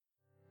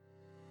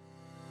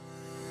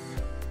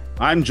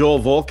I'm Joel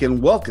Volk, and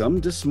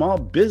welcome to Small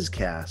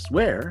Bizcast,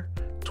 where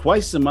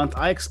twice a month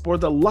I explore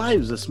the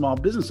lives of small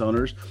business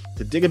owners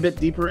to dig a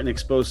bit deeper and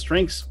expose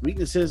strengths,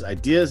 weaknesses,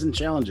 ideas, and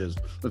challenges,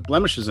 with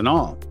blemishes and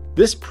all.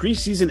 This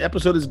preseason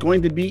episode is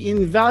going to be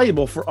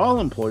invaluable for all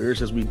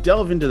employers as we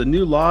delve into the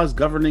new laws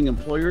governing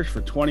employers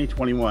for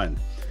 2021.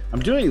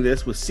 I'm doing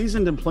this with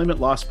seasoned employment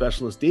law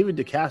specialist David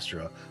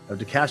DeCastro of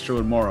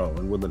DeCastro & Morrow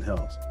in Woodland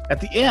Hills. At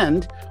the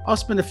end, I'll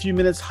spend a few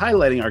minutes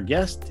highlighting our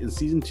guest in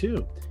season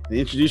 2 and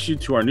introduce you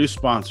to our new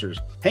sponsors.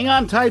 Hang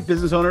on tight,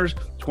 business owners.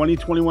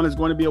 2021 is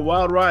going to be a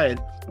wild ride,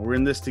 and we're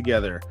in this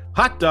together.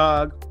 Hot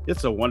dog,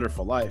 it's a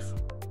wonderful life.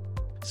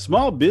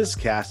 Small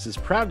Bizcast is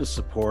proud to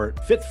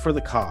support Fit for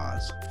the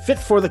Cause. Fit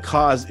for the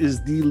Cause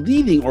is the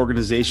leading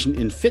organization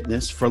in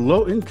fitness for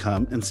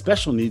low-income and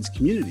special needs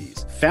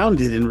communities.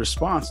 Founded in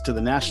response to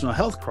the national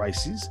health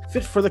crisis,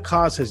 Fit for the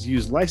Cause has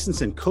used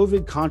licensed and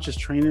COVID-conscious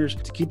trainers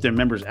to keep their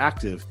members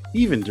active,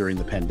 even during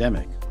the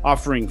pandemic.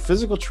 Offering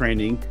physical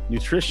training,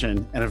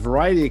 nutrition, and a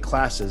variety of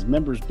classes,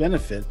 members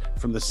benefit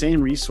from the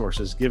same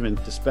resources given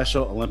to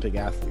Special Olympic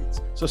athletes.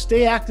 So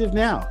stay active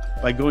now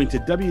by going to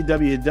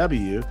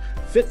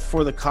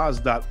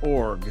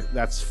www.fitforthecause.org.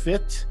 That's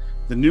fit,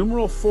 the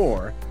numeral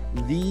 4,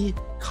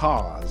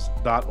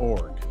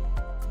 thecause.org.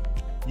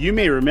 You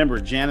may remember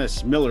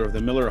Janice Miller of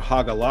the Miller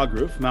Haga Law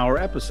Group from our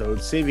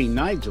episode Saving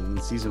Nigel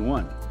in Season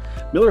 1.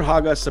 Miller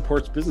Haga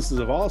supports businesses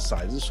of all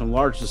sizes, from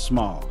large to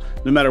small.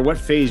 No matter what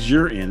phase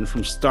you're in,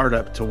 from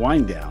startup to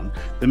wind down,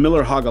 the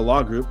Miller Haga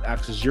Law Group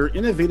acts as your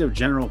innovative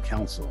general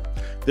counsel.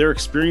 Their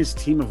experienced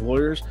team of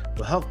lawyers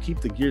will help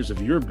keep the gears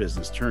of your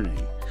business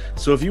turning.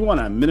 So if you want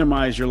to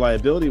minimize your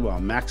liability while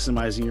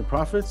maximizing your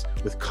profits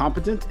with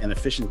competent and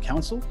efficient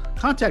counsel,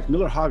 contact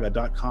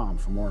millerhaga.com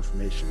for more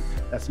information.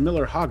 That's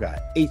millerhaga,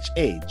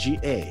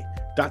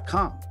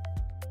 HAGA.com.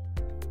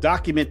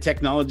 Document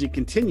technology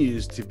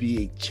continues to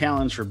be a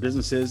challenge for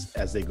businesses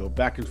as they go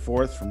back and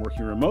forth from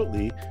working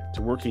remotely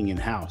to working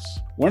in-house.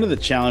 One of the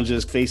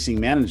challenges facing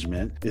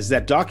management is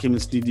that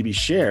documents need to be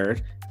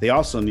shared. They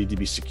also need to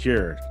be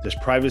secured. There's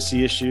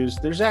privacy issues,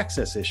 there's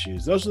access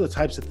issues. Those are the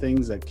types of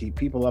things that keep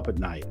people up at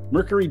night.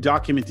 Mercury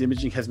Document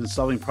Imaging has been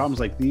solving problems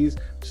like these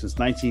since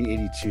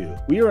 1982.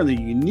 We are in the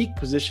unique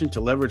position to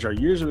leverage our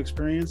years of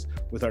experience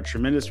with our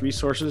tremendous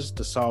resources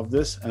to solve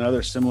this and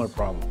other similar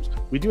problems.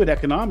 We do it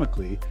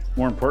economically.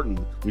 More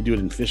importantly, we do it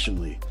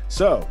efficiently.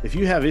 So if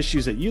you have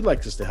issues that you'd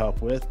like us to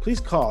help with,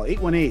 please call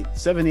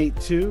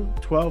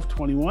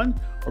 818-782-1221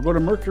 or go to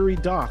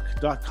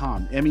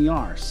mercurydoc.com,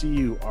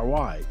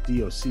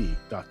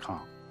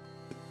 mercurydoc.com.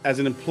 As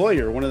an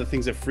employer, one of the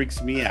things that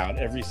freaks me out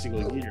every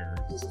single year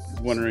is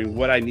wondering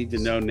what I need to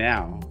know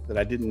now that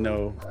I didn't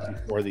know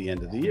before the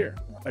end of the year.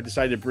 I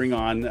decided to bring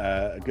on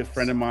a good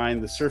friend of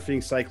mine, the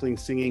surfing, cycling,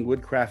 singing,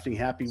 woodcrafting,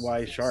 happy,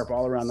 wise, sharp,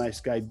 all-around nice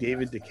guy,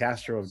 David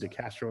DeCastro of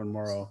DeCastro &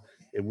 Morrow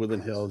in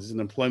Woodland Hills. He's an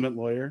employment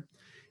lawyer.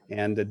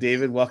 And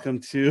David, welcome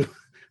to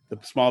the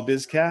Small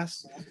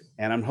Bizcast.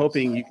 And I'm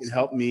hoping you can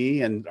help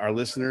me and our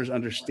listeners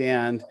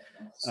understand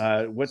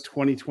what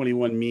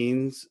 2021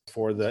 means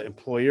for the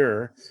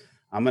employer.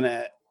 I'm going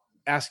to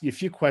ask you a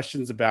few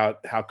questions about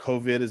how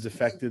COVID has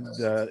affected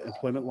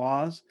employment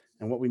laws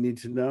and what we need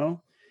to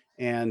know,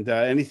 and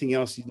anything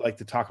else you'd like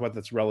to talk about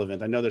that's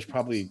relevant. I know there's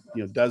probably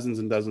dozens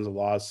and dozens of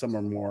laws. Some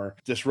are more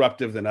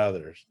disruptive than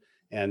others.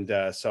 And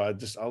so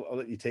I'll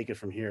let you take it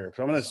from here.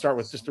 So I'm going to start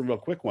with just a real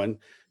quick one.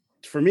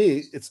 For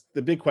me, it's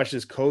the big question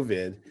is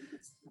COVID.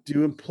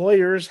 Do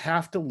employers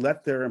have to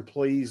let their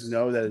employees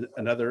know that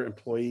another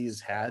employee has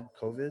had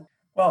COVID?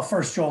 Well,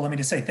 first, Joel, let me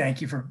just say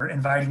thank you for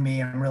inviting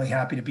me. I'm really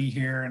happy to be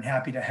here and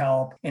happy to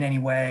help in any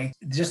way.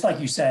 Just like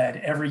you said,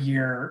 every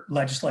year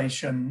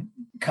legislation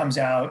comes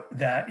out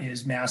that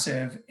is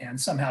massive, and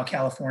somehow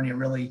California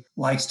really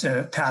likes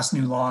to pass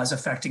new laws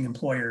affecting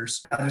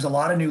employers. There's a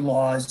lot of new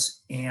laws,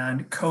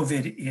 and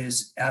COVID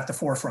is at the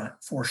forefront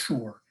for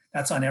sure.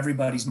 That's on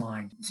everybody's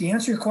mind. To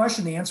answer your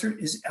question, the answer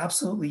is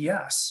absolutely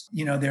yes.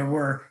 There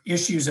were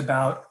issues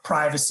about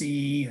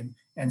privacy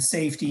and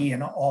safety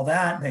and all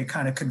that. They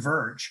kind of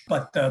converge.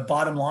 But the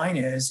bottom line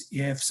is,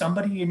 if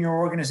somebody in your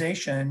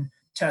organization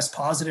tests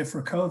positive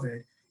for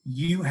COVID,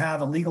 you have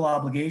a legal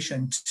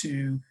obligation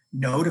to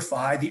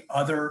notify the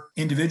other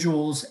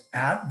individuals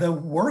at the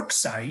work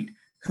site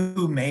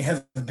who may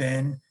have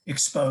been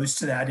exposed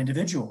to that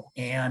individual,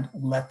 and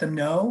let them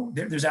know.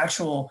 There's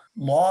actual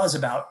laws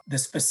about the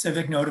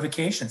specific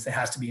notifications. It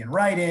has to be in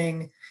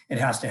writing. It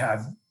has to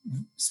have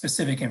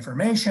specific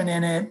information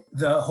in it.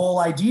 The whole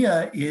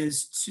idea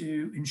is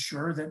to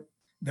ensure that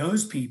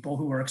those people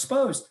who are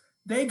exposed,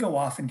 they go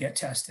off and get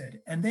tested,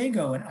 and they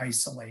go and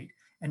isolate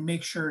and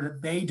make sure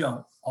that they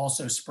don't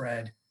also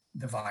spread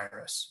the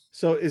virus.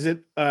 So is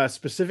it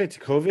specific to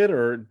COVID,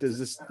 or does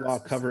this law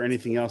cover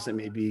anything else that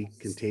may be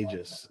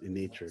contagious in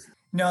nature?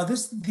 No,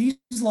 these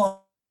laws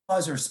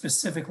are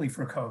specifically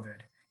for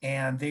COVID,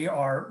 and they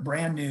are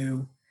brand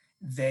new.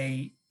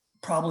 They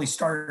probably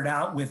started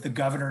out with the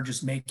governor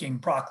just making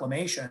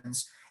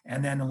proclamations,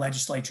 and then the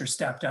legislature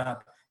stepped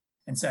up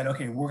and said,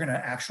 okay, we're going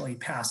to actually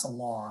pass a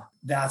law.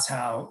 That's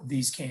how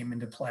these came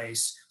into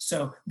place.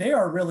 So they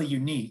are really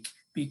unique.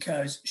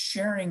 because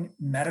sharing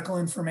medical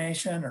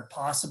information or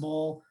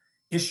possible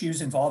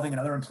issues involving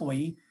another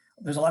employee,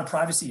 there's a lot of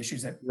privacy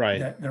issues that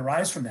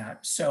arise from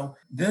that. So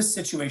this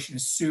situation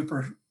is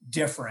super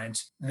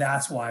different.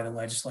 That's why the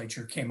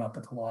legislature came up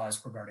with the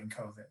laws regarding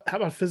COVID. How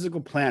about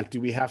physical plant?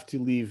 Do we have to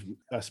leave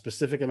a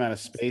specific amount of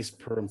space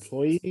per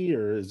employee,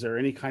 or is there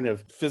any kind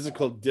of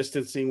physical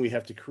distancing we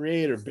have to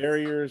create or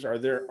barriers? Are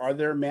there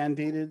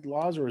mandated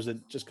laws, or does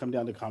it just come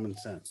down to common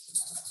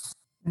sense?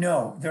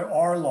 No, there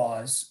are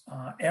laws.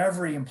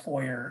 Every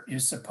employer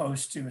is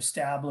supposed to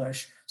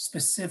establish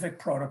specific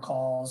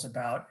protocols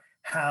about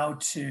how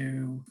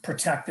to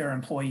protect their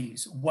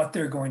employees, what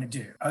they're going to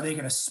do. Are they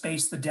going to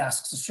space the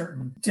desks a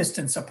certain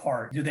distance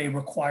apart? Do they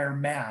require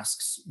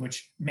masks,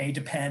 which may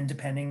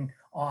depending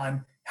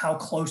on how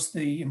close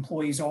the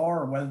employees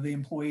are or whether the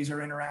employees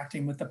are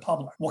interacting with the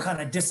public? What kind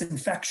of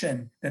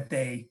disinfection that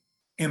they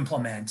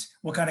implement?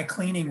 What kind of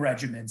cleaning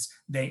regimens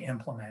they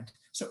implement?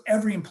 So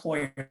every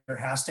employer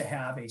has to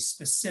have a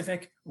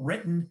specific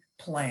written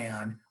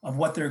plan of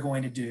what they're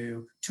going to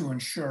do to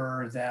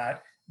ensure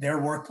that their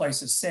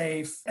workplace is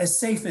safe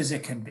as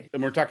it can be.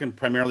 And we're talking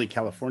primarily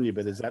California,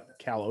 but is that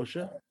Cal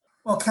OSHA?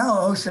 Well,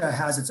 Cal OSHA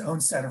has its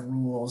own set of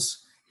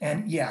rules.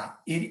 And yeah,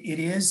 it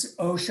is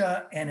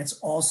OSHA, and it's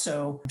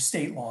also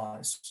state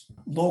laws.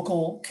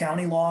 Local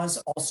county laws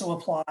also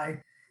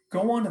apply.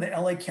 Go on to the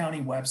LA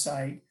County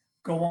website,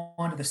 go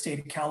on to the state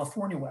of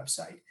California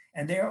website,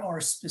 and there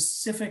are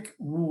specific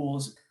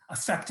rules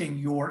affecting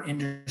your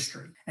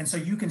industry. And so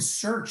you can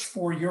search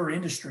for your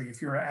industry.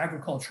 If you're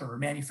agriculture or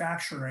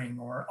manufacturing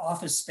or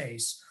office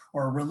space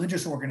or a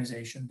religious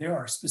organization, there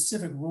are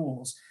specific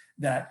rules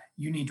that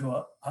you need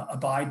to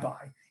abide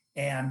by.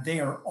 And they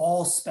are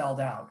all spelled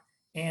out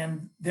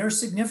and they're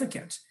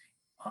significant.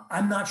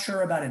 I'm not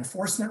sure about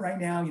enforcement right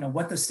now,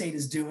 what the state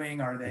is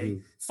doing. Are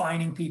they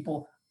fining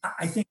people?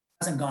 I think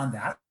it hasn't gone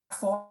that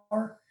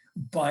far,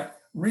 but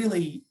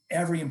really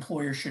every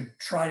employer should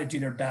try to do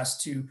their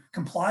best to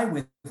comply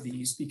with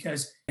these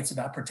because it's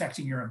about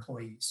protecting your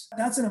employees.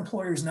 That's an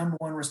employer's number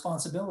one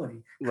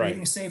responsibility,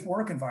 creating a safe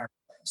work environment.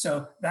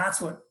 So that's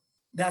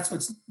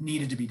what's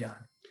needed to be done.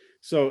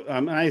 So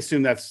I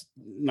assume that's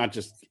not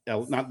just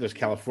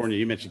California.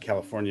 You mentioned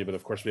California, but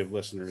of course we have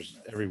listeners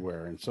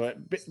everywhere. And so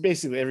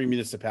basically every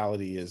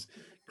municipality is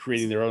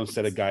creating their own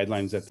set of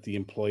guidelines that the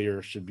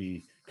employer should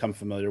become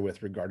familiar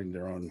with regarding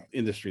their own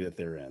industry that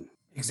they're in.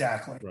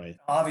 Exactly. Right.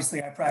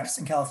 Obviously, I practice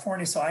in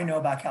California, so I know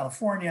about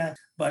California,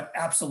 but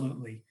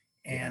absolutely.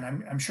 And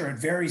I'm sure it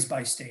varies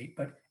by state,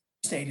 but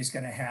each state is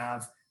going to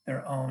have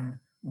their own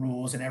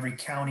rules and every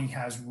county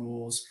has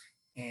rules.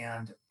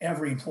 And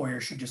every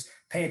employer should just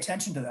pay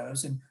attention to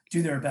those and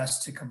do their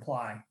best to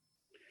comply.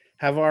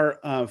 Have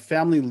our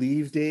family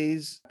leave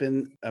days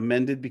been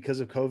amended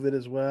because of COVID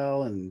as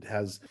well? And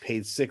has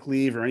paid sick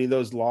leave or any of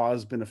those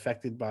laws been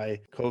affected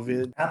by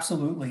COVID?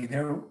 Absolutely.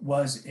 There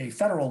was a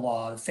federal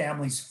law, the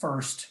Families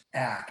First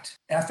Act,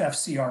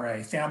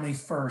 FFCRA, Family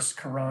First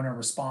Corona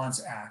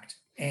Response Act.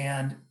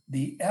 And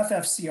the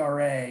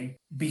FFCRA,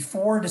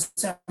 before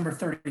December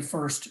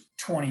 31st,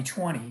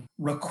 2020,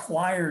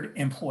 required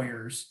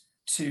employers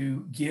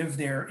to give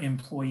their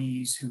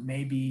employees who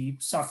may be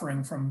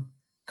suffering from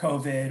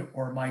COVID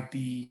or might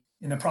be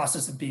in the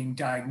process of being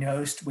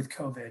diagnosed with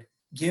COVID,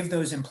 give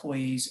those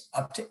employees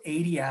up to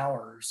 80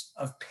 hours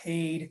of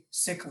paid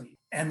sick leave.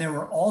 And there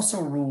were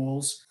also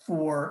rules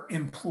for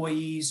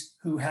employees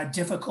who had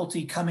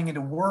difficulty coming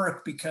into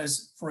work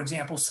because, for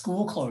example,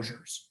 school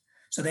closures.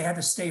 So they had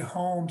to stay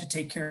home to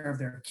take care of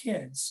their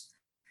kids.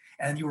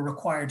 And you were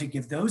required to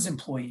give those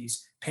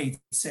employees paid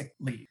sick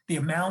leave. The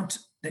amount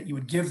that you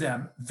would give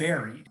them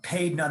varied,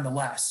 paid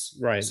nonetheless.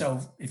 Right. So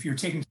if you're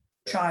taking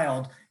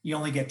child, you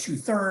only get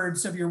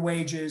 2/3 of your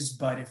wages,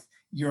 but if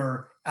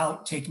you're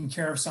out taking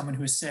care of someone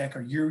who is sick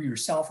or you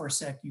yourself are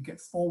sick, you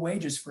get full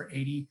wages for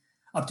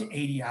up to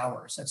 80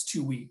 hours. That's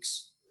 2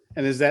 weeks.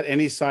 And is that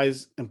any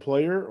size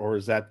employer or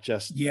is that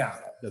just? Yeah.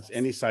 That's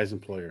any size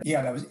employer.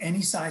 Yeah, that was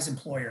any size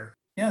employer.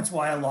 Yeah, that's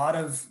why a lot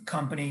of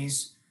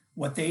companies,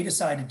 what they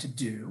decided to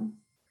do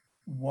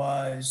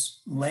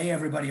was lay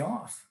everybody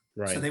off.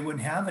 Right. So they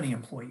wouldn't have any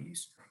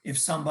employees. If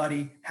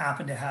somebody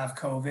happened to have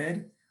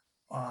COVID,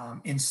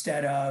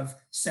 instead of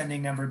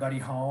sending everybody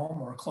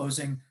home or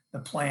closing the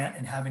plant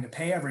and having to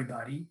pay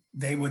everybody,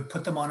 they would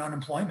put them on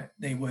unemployment.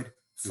 They would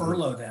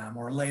furlough them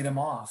or lay them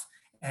off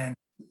and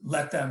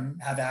let them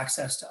have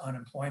access to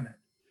unemployment.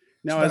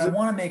 Now, I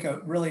want to make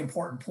a really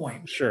important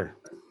point. Sure.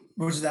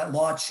 Which is that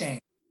law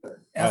changed.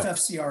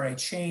 FFCRA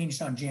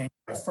changed on January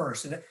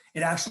 1st.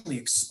 It actually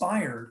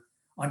expired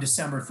on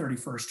December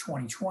 31st,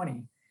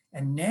 2020.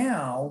 And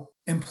now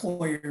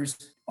employers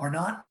are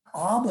not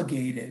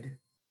obligated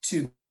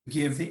to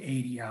give the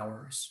 80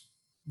 hours.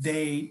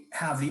 They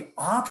have the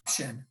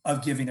option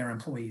of giving their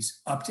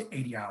employees up to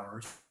 80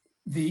 hours.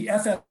 The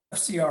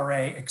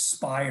FFCRA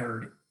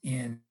expired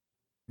in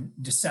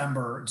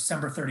December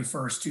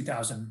 31st,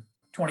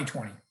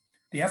 2020.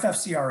 The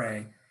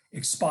FFCRA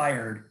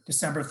expired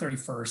December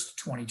 31st,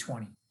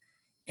 2020.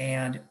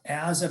 And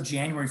as of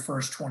January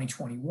 1st,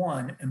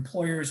 2021,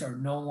 employers are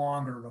no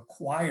longer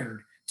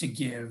required to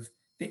give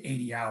the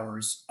 80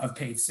 hours of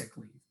paid sick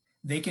leave.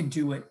 They can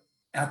do it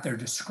at their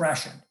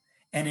discretion.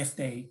 And if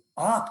they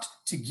opt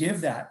to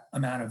give that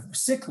amount of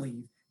sick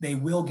leave, they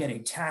will get a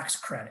tax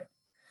credit.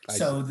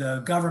 So the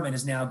government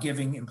is now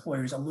giving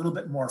employers a little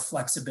bit more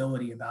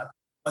flexibility about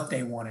what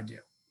they want to do.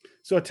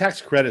 So a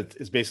tax credit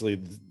is basically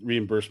the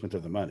reimbursement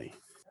of the money.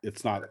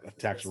 It's not a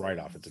tax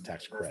write-off; it's a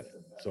tax credit.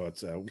 So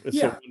it's a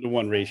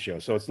 1-to-1 ratio.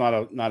 So it's not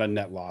a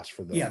net loss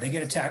for them. Yeah, they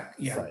get a tax.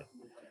 Yeah,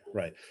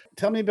 right.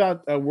 Tell me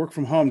about work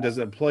from home. Does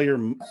the employer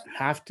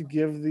have to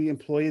give the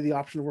employee the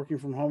option of working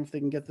from home if they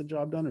can get the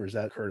job done, or is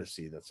that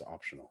courtesy that's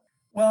optional?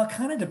 Well, it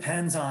kind of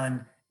depends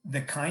on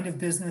the kind of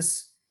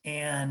business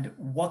and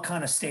what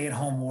kind of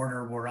stay-at-home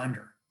order we're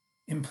under.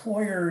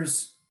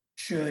 Employers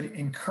should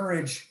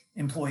encourage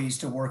employees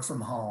to work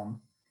from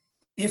home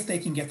if they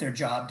can get their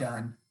job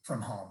done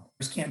from home.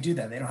 Just can't do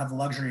that. They don't have the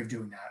luxury of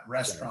doing that.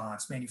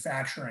 Restaurants,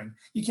 manufacturing,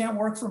 you can't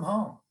work from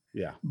home.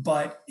 Yeah.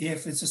 But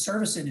if it's a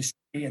service industry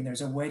and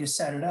there's a way to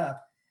set it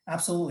up,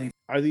 absolutely.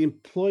 Are the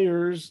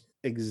employers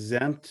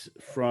exempt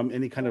from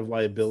any kind of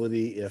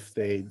liability if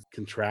they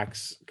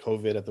contracts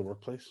COVID at the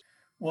workplace?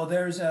 Well,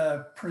 there's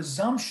a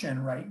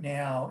presumption right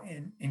now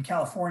in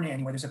California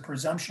anyway, there's a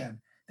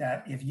presumption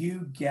that if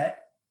you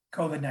get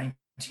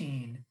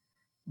COVID-19,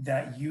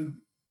 that you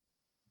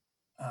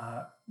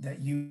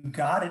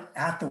got it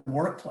at the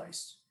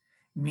workplace,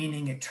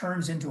 meaning it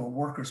turns into a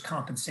workers'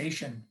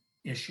 compensation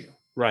issue.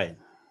 Right.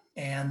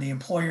 And the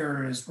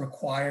employer is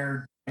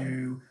required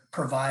to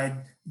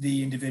provide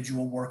the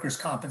individual workers'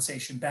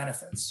 compensation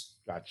benefits.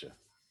 Gotcha.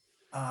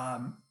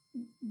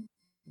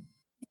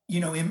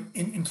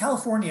 In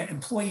California,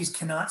 employees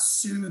cannot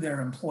sue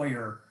their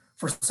employer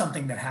for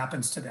something that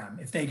happens to them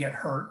if they get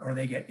hurt or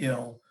they get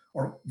ill,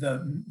 or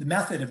the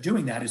method of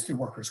doing that is through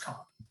workers' comp.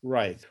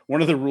 Right.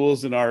 One of the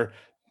rules in our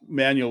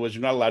manual was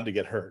you're not allowed to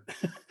get hurt.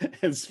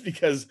 It's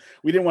because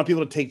we didn't want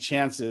people to take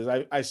chances.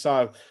 I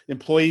saw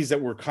employees that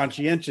were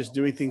conscientious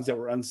doing things that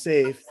were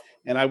unsafe,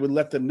 and I would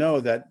let them know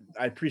that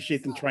I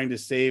appreciate them trying to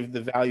save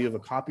the value of a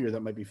copier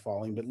that might be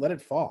falling, but let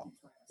it fall.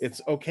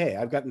 It's okay.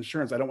 I've got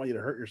insurance. I don't want you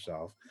to hurt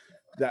yourself.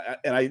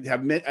 And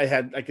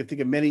I could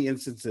think of many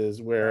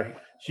instances where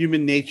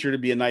human nature to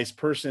be a nice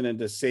person and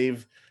to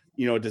save,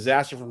 a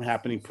disaster from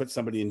happening, put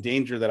somebody in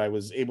danger that I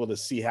was able to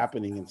see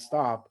happening and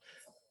stop.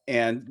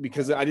 And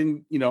because I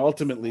didn't,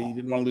 ultimately you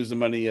didn't want to lose the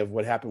money of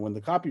what happened when the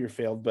copier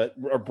failed,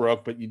 or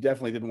broke, but you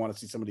definitely didn't want to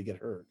see somebody get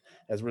hurt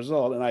as a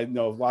result. And I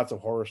know of lots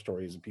of horror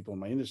stories of people in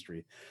my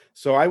industry.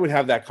 So I would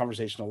have that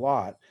conversation a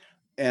lot.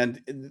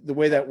 And the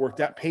way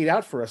that paid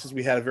out for us is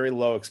we had a very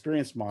low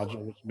experience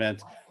module, which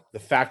meant the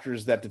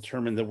factors that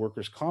determine the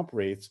workers' comp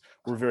rates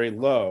were very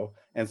low.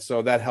 And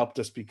so that helped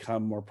us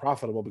become more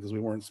profitable because we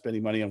weren't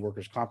spending money on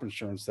workers' comp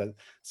insurance that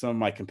some of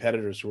my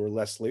competitors who were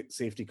less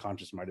safety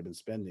conscious might have been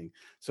spending.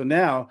 So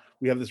now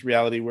we have this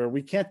reality where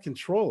we can't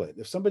control it.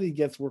 If somebody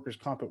gets workers'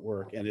 comp at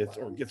work and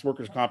gets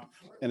workers' comp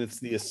and it's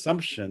the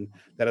assumption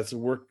that it's a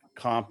work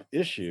comp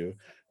issue,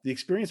 the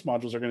experience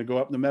modules are going to go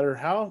up no matter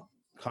how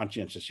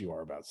conscientious you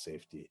are about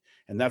safety.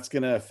 And that's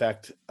going to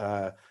affect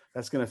small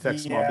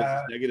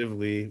business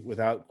negatively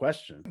without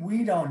question.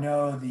 We don't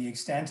know the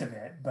extent of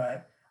it,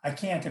 but I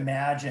can't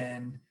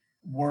imagine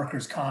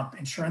workers' comp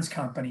insurance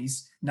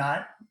companies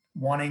not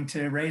wanting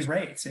to raise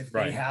rates if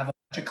they have a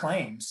bunch of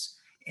claims,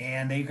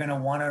 and they're going to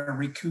want to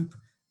recoup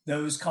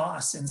those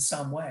costs in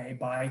some way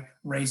by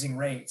raising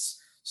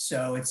rates.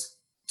 So it's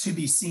to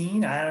be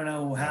seen. I don't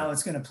know how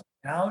it's going to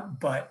play out,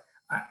 but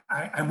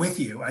I'm with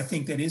you. I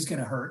think that is going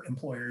to hurt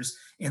employers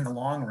in the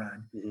long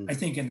run. Mm-hmm. I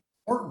think in the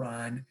short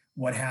run,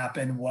 what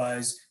happened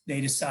was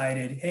they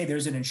decided, hey,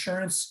 there's an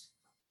insurance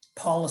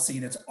policy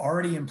that's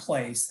already in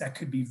place that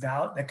could be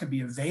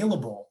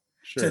available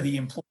to the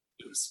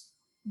employees.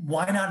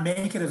 Why not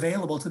make it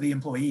available to the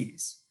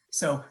employees?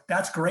 So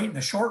that's great in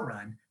the short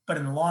run, but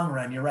in the long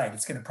run, you're right.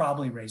 It's going to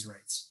probably raise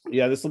rates.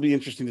 Yeah, this will be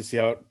interesting to see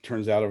how it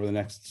turns out over the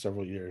next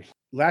several years.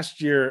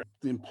 Last year,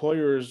 the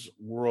employer's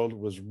world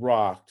was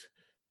rocked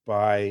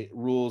by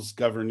rules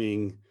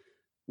governing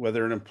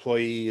whether an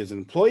employee is an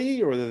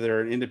employee or whether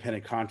they're an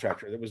independent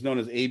contractor. That was known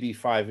as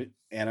AB5.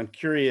 And I'm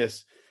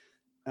curious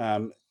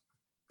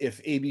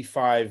if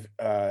AB5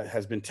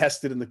 has been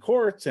tested in the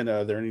courts, and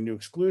are there any new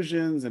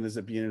exclusions, and is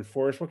it being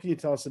enforced? What can you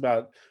tell us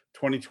about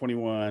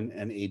 2021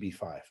 and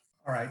AB5?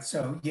 All right.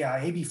 So yeah,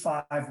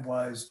 AB5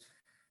 was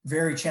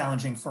very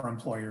challenging for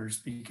employers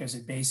because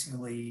it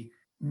basically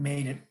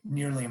made it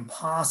nearly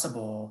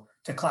impossible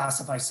to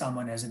classify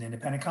someone as an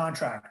independent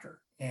contractor.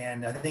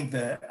 And I think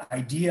the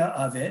idea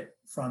of it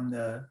from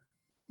the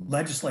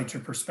legislature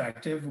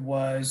perspective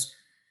was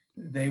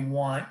they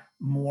want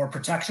more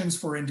protections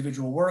for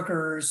individual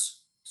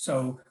workers.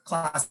 So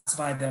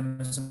classify them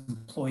as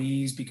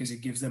employees because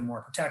it gives them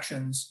more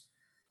protections.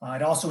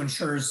 It also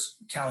ensures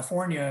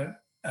California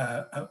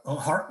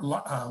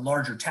a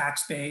larger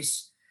tax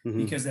base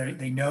because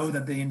they know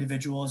that the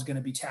individual is going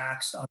to be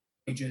taxed on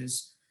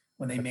wages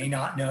when they may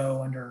not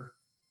know under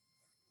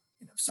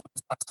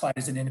someone's classified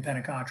as an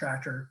independent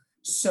contractor.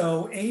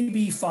 So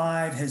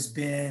AB5 has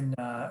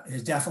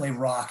definitely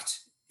rocked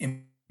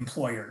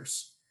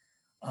employers.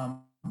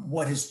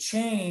 What has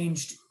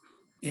changed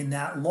in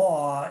that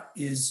law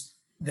is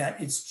that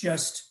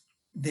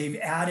they've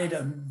added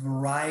a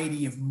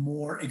variety of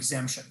more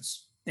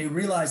exemptions. They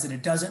realize that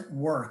it doesn't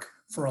work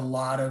for a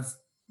lot of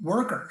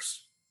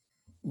workers,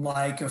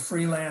 like a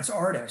freelance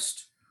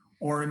artist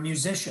or a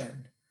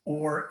musician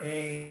or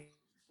an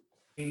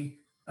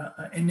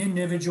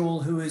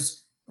individual who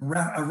is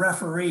a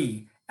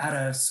referee at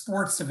a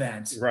sports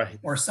event Right.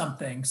 or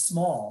something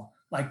small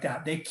like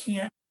that.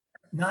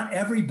 Not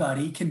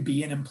everybody can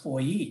be an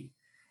employee.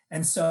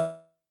 And so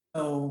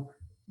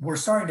we're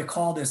starting to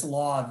call this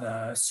law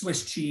the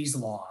Swiss cheese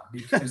law,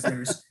 because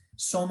there's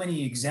so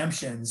many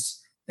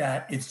exemptions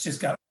that it's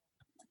just got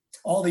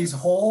all these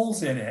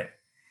holes in it.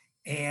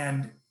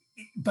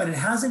 But it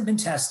hasn't been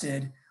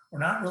tested. We're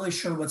not really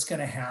sure what's going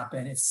to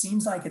happen. It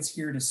seems like it's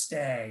here to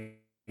stay,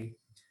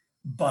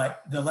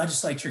 but the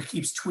legislature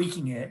keeps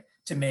tweaking it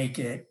to make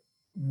it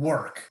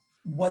work.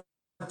 What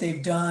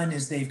they've done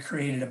is they've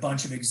created a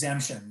bunch of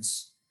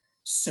exemptions.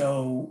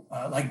 So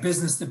like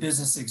business to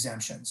business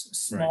exemptions,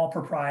 small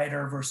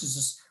proprietor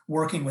versus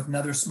working with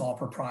another small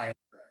proprietor.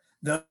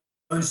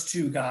 Those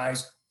two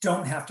guys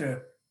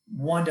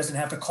one doesn't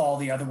have to call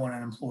the other one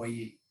an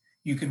employee.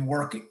 You can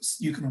work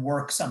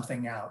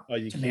something out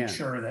make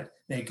sure that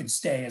they can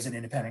stay as an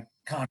independent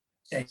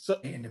contractor,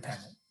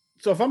 independent.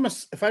 So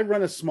if I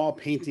run a small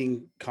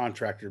painting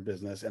contractor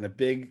business and a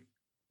big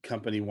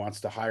company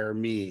wants to hire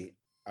me,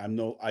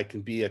 I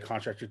can be a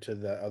contractor to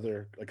the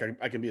other, like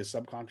I can be a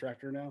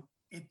subcontractor now?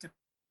 It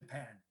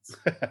depends.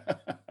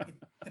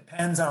 It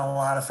depends on a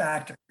lot of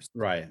factors.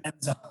 Right.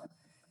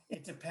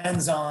 It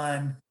depends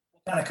on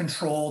what kind of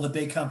control the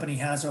big company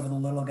has over the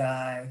little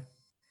guy.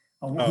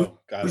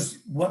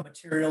 What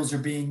materials are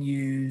being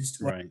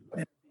used, what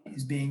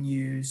is being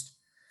used.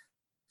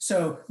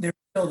 So there's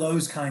still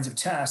those kinds of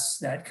tests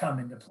that come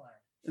into play.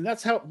 And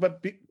that's how,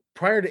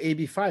 prior to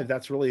AB5,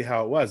 that's really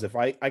how it was. If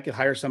I could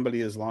hire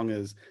somebody as long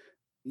as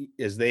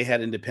they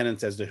had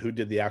independence as to who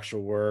did the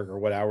actual work or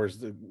what hours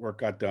the work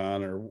got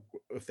done, or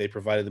if they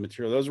provided the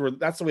material,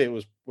 that's the way it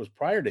was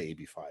prior to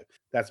AB5.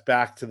 That's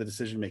back to the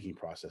decision-making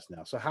process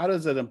now. So how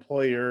does an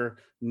employer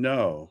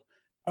know?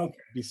 Okay.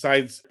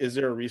 Besides, is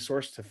there a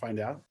resource to find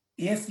out?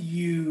 If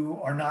you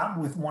are not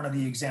with one of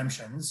the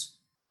exemptions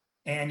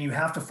and you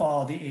have to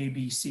follow the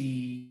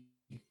ABC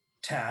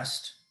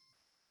test,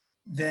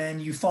 then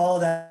you follow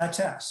that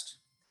test.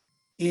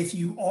 If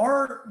you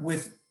are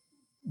with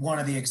one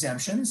of the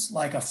exemptions,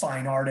 like a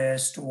fine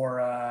artist or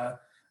a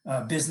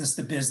business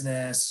to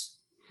business,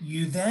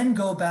 you then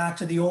go back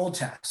to the old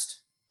test,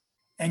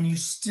 and you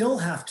still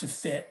have to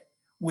fit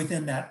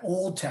within that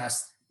old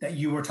test that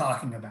you were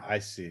talking about. I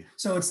see.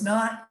 So it's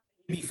not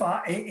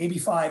AB5,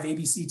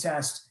 ABC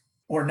test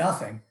or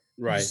nothing.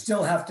 Right. You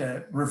still have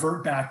to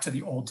revert back to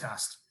the old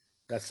test.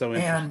 That's so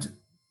interesting. And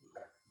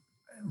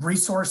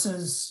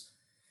resources,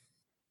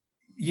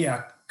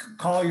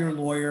 call your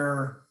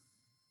lawyer,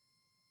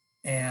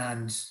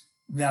 and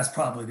that's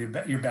probably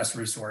your best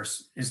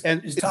resource is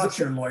talk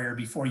to your lawyer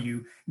before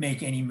you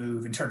make any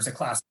move in terms of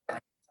classifying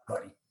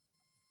somebody.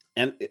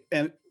 And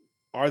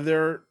are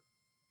there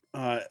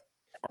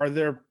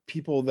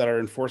people that are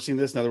enforcing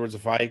this? In other words,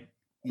 if I,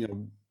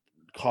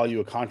 call you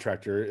a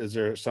contractor, is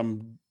there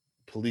some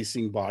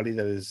policing body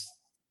that is,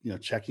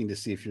 checking to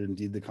see if you're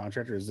indeed the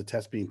contractor? Is the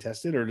test being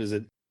tested, or does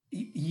it?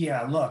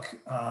 Yeah, look,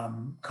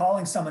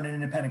 calling someone an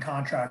independent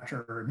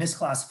contractor or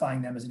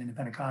misclassifying them as an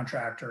independent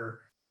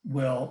contractor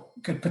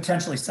could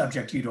potentially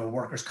subject you to a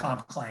workers'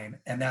 comp claim,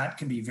 and that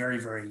can be very,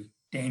 very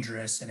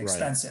dangerous and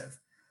expensive.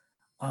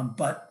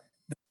 But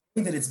the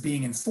way that it's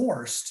being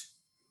enforced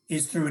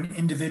is through an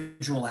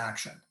individual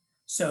action.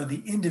 So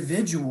the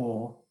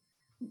individual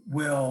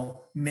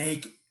will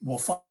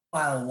file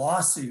a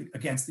lawsuit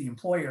against the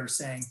employer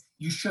saying,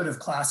 you should have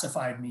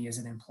classified me as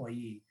an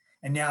employee,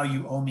 and now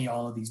you owe me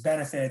all of these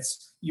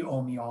benefits, you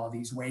owe me all of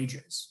these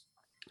wages.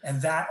 And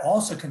that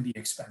also can be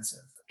expensive.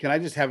 Can I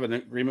just have an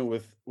agreement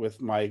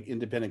with my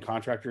independent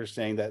contractor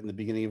saying that in the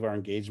beginning of our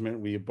engagement,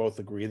 we both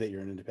agree that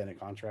you're an independent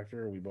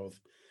contractor? We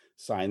both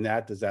sign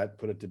that. Does that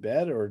put it to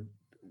bed, or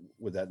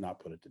would that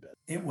not put it to bed?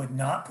 It would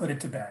not put it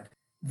to bed.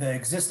 The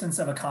existence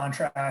of a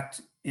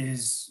contract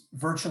is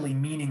virtually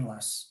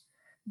meaningless.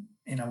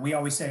 We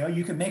always say,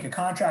 you can make a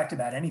contract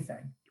about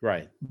anything.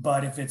 Right.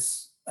 But if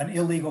it's an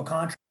illegal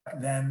contract,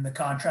 then the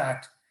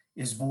contract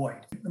is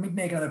void. Let me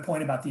make another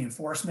point about the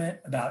enforcement,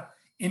 about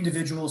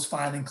individuals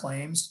filing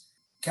claims.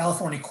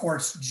 California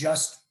courts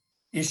just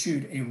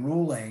issued a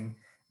ruling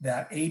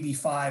that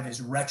AB5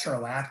 is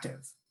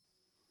retroactive,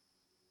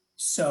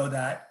 so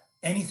that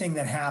anything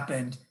that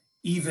happened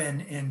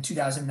even in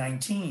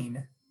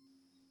 2019,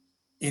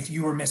 if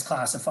you were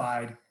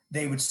misclassified,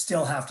 they would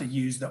still have to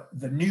use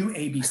the new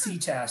ABC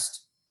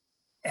test,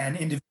 and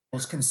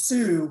individuals can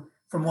sue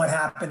from what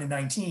happened in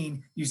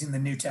 19 using the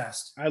new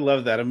test. I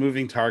love that. A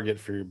moving target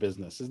for your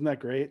business. Isn't that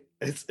great?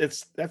 That's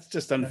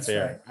just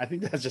unfair. Right. I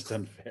think that's just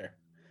unfair.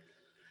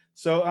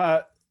 So,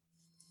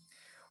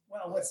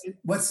 well,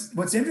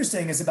 what's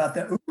interesting is about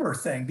the Uber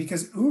thing,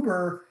 because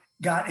Uber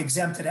got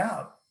exempted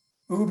out.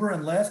 Uber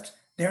and Lyft,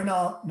 they're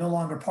no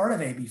longer part of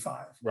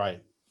AB5.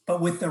 Right.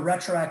 But with the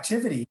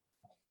retroactivity,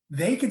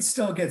 they could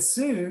still get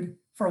sued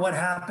for what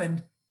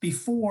happened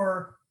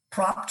before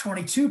Prop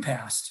 22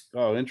 passed.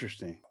 Oh,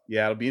 interesting.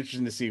 Yeah, it'll be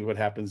interesting to see what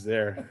happens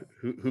there.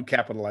 Who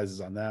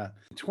capitalizes on that?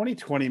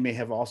 2020 may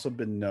have also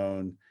been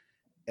known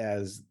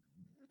as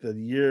the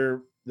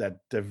year that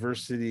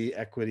diversity,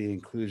 equity,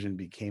 inclusion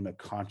became a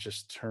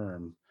conscious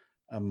term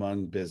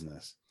among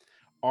business.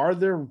 Are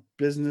there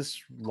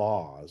business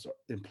laws,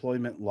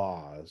 employment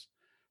laws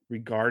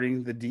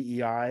regarding the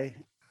DEI?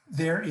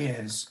 There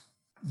is.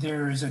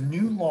 There is a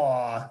new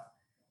law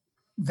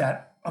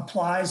that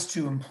applies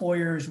to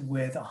employers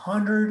with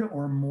 100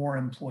 or more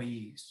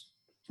employees.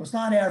 So it's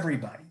not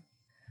everybody,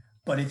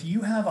 but if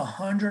you have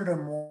 100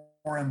 or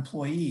more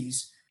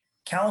employees,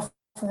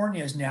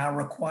 California is now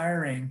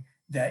requiring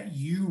that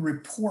you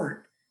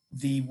report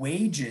the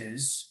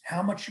wages,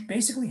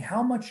 basically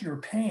how much you're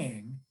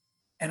paying,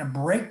 and a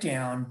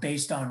breakdown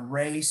based on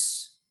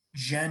race,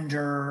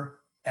 gender,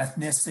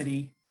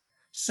 ethnicity.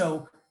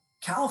 So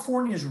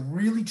California is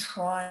really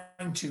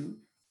trying to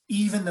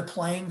even the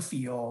playing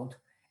field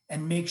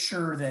and make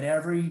sure that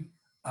every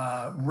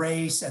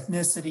race,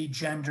 ethnicity,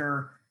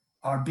 gender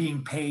are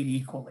being paid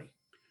equally,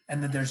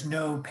 and that there's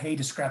no pay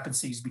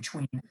discrepancies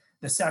between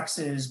the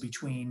sexes,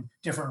 between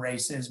different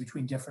races,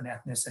 between different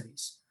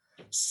ethnicities.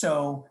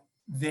 So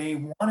they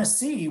want to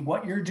see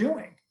what you're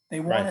doing. They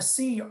want to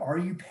see, are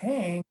you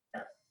paying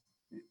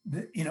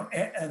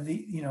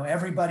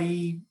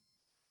everybody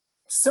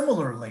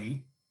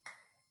similarly?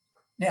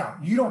 Now,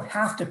 you don't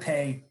have to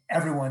pay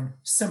everyone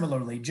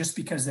similarly just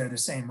because they're the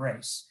same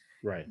race.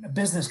 Right. A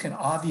business can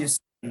obviously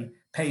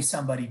pay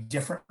somebody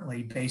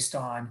differently based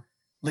on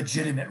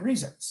legitimate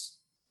reasons,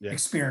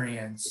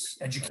 experience,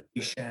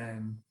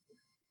 education,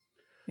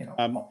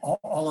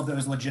 all of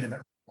those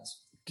legitimate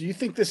reasons. Do you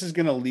think this is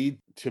going to lead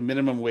to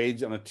minimum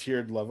wage on a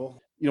tiered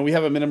level? We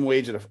have a minimum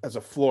wage as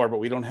a floor, but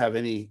we don't have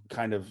any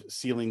kind of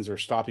ceilings or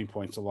stopping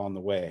points along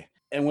the way.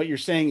 And what you're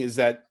saying is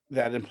that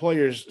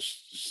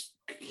employers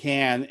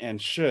can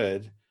and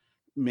should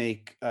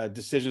make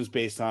decisions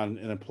based on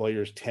an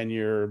employer's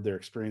tenure, their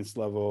experience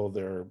level,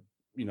 their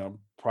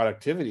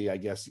productivity, I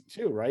guess,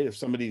 too, right? If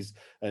somebody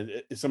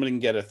can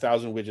get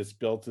 1,000 widgets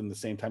built in the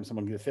same time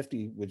someone can get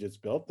 50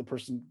 widgets built, the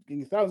person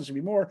getting 1,000 should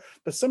be more.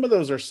 But some of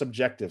those are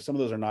subjective. Some of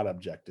those are not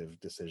objective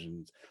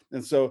decisions.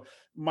 And so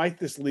might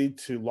this lead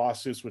to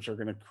lawsuits which are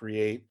going to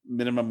create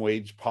minimum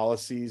wage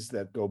policies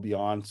that go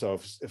beyond? So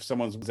if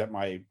someone's at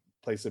my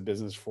place of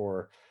business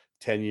for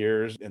 10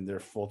 years and they're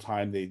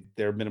full-time,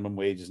 their minimum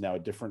wage is now a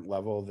different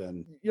level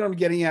than, I'm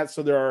getting at.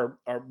 So there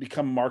are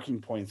become marking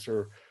points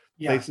or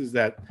places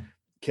that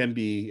can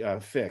be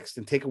fixed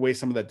and take away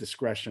some of that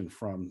discretion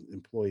from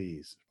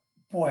employees.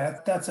 Boy,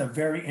 that's a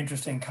very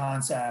interesting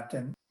concept.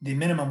 And the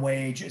minimum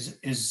wage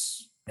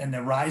and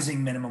the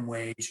rising minimum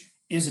wage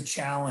is a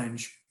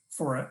challenge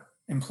for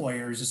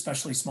employers,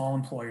 especially small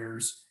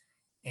employers.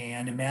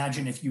 And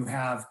imagine if you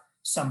have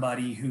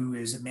somebody who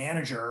is a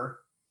manager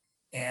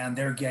and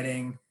they're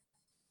getting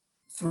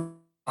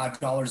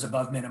 $5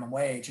 above minimum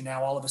wage, and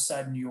now all of a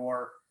sudden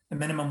the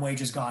minimum wage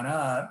has gone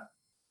up.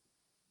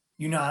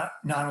 You not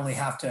only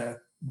have to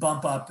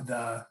bump up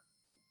the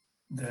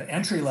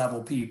entry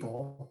level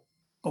people,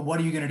 but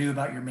what are you going to do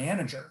about your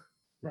manager?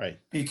 Right.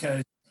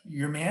 Because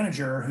your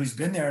manager, who's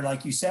been there,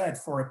 like you said,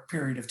 for a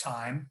period of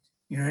time,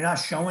 you're not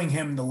showing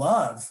him the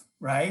love,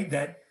 right?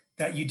 That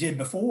you did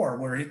before,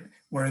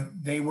 where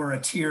they were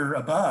a tier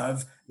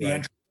above the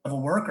entry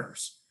level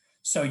workers.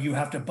 So you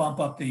have to bump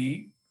up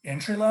the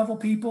entry level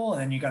people,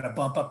 and then you got to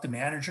bump up the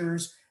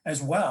managers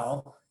as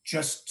well,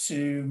 just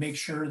to make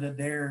sure that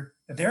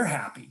they're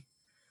happy.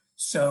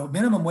 So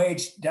minimum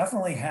wage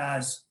definitely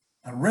has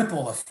a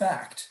ripple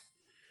effect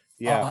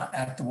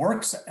at the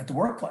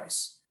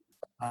workplace.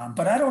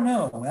 But I don't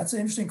know. That's an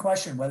interesting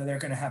question, whether they're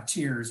going to have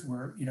tiers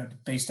where,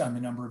 based on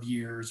the number of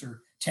years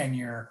or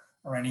tenure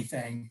or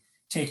anything,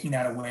 taking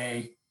that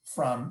away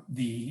from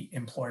the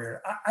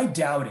employer. I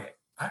doubt it.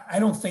 I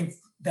don't think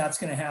that's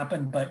going to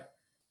happen, but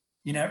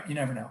you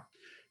never know.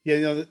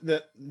 Yeah,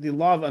 the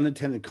law of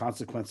unintended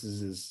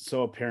consequences is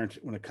so apparent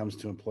when it comes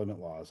to employment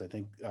laws. I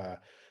think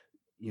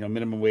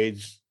minimum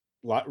wage,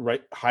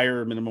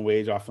 higher minimum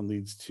wage often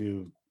leads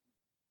to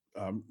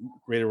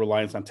greater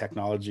reliance on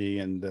technology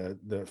and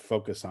the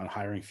focus on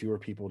hiring fewer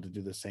people to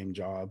do the same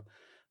job.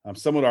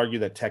 Some would argue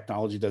that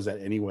technology does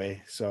that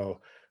anyway. So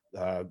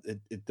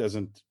it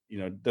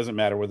doesn't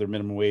matter whether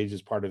minimum wage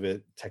is part of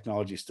it.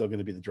 Technology is still going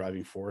to be the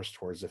driving force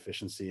towards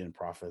efficiency and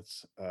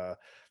profits.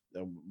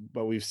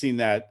 But we've seen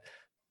that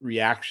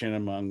reaction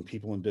among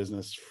people in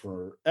business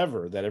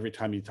forever, that every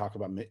time you talk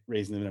about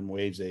raising the minimum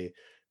wage,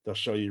 they'll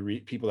show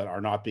you people that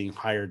are not being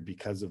hired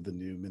because of the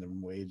new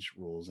minimum wage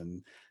rules.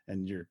 And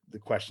the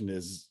question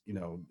is,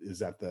 is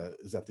that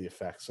the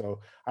effect? So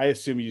I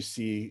assume you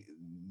see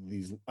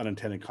these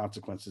unintended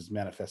consequences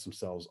manifest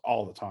themselves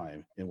all the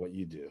time in what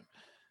you do.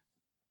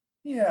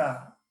 Yeah,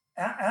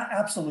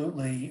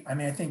 absolutely. I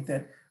mean, I think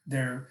that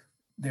they're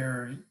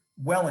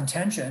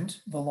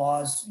well-intentioned. The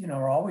laws,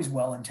 are always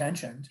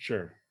well-intentioned.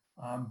 Sure.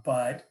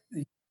 But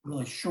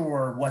really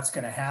sure what's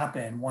going to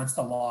happen once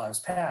the law is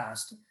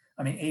passed.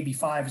 I mean,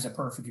 AB5 is a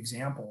perfect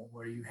example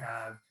where you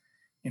have,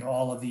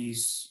 all of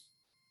these,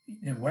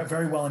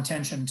 very well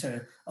intentioned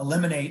to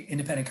eliminate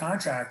independent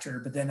contractor,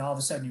 but then all of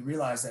a sudden you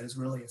realize that it's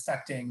really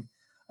affecting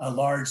a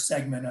large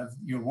segment of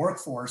your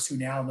workforce who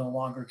now no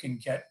longer can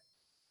get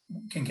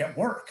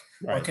work,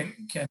 right, or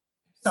can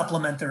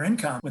supplement their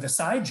income with a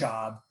side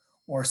job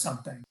or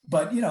something.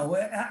 But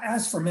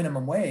as for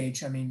minimum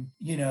wage, I mean,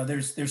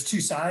 there's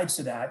two sides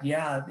to that.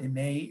 Yeah, it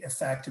may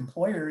affect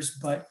employers,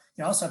 but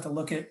you also have to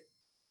look at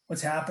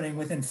what's happening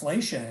with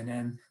inflation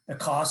and the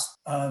cost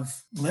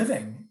of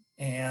living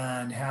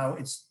and how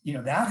it's,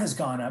 that has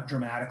gone up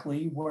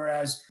dramatically,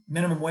 whereas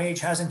minimum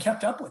wage hasn't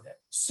kept up with it.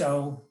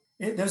 So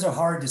those are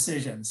hard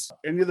decisions.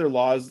 Any other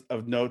laws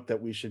of note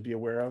that we should be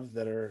aware of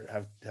that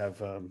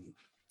have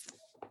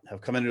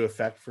come into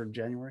effect for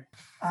January?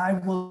 I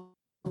will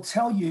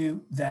tell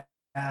you that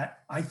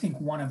I think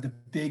one of the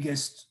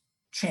biggest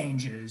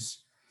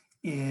changes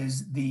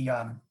is the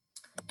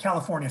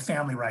California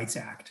Family Rights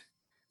Act.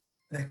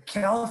 The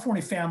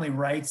California Family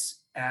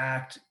Rights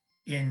Act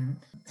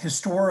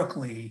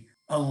historically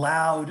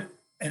allowed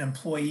an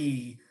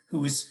employee who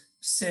was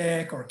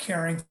sick or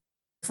caring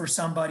for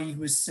somebody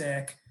who was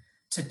sick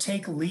to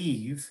take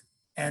leave,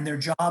 and their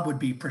job would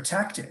be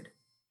protected.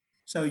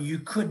 So you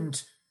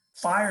couldn't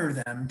fire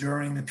them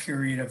during the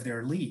period of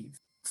their leave.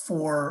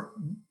 For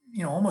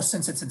almost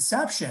since its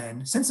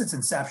inception,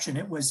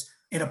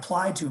 it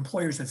applied to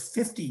employers with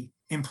 50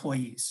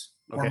 employees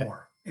or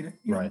more,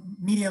 right,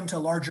 medium to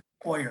larger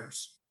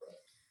employers.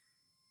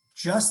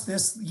 Just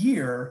this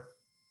year,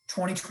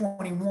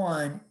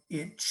 2021,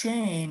 it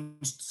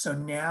changed, so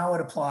now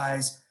it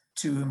applies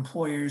to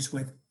employers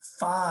with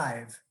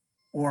 5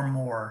 or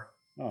more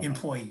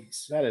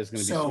employees. That is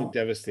going to be so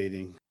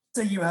devastating.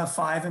 Say you have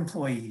 5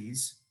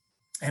 employees,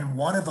 and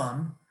one of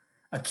them,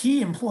 a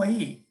key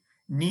employee,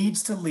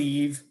 needs to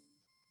leave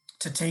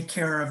to take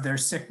care of their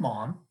sick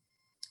mom,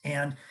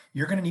 and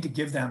you're going to need to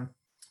give them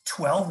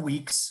 12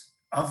 weeks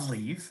of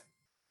leave.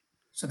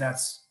 So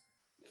that's,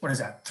 what is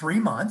that, 3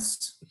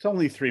 months? It's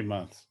only 3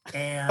 months.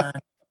 And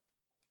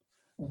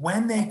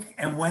when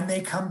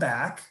they come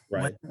back,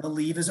 right, when the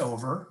leave is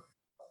over,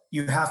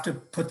 you have to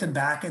put them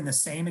back in the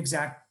same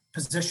exact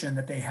position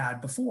that they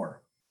had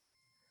before.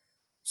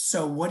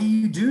 So what do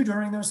you do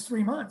during those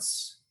 3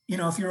 months?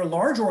 If you're a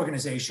large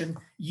organization,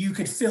 you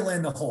could fill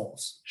in the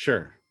holes.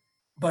 Sure.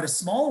 But a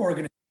small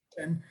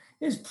organization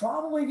is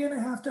probably going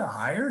to have to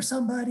hire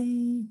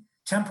somebody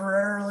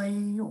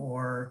temporarily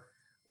or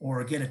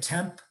get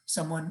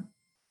someone,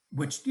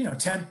 which,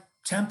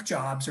 temp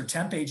jobs or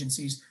temp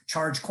agencies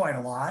charge quite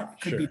a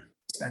lot. Could be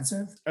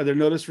expensive. Are there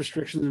notice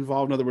restrictions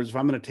involved? In other words, if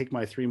I'm going to take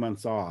my 3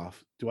 months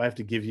off, do I have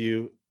to give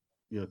you,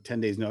 10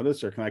 days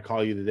notice, or can I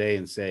call you today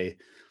and say,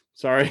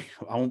 sorry,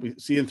 I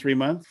won't see you in 3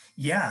 months?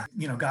 Yeah.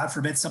 God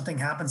forbid something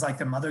happens, like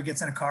the mother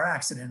gets in a car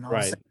accident and all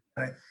right,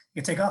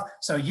 you take off.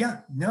 So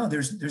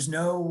there's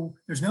no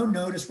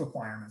notice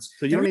requirements.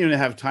 So you don't even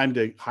have time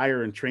to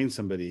hire and train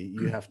somebody.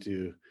 You have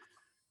to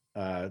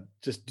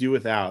just do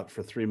without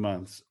for 3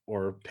 months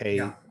or pay.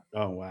 Yeah.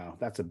 Oh, wow.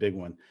 That's a big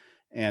one.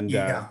 And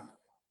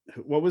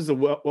what was the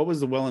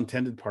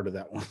well-intended part of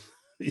that one?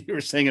 You were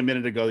saying a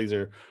minute ago, these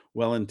are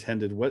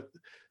well-intended. What?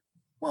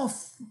 Well,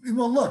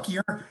 look,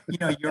 you're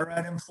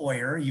an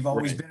employer. You've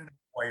always been an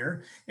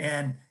employer,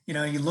 and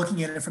you're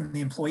looking at it from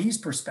the employee's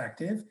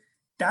perspective.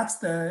 That's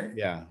the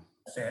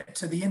benefit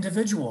to the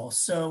individual,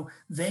 so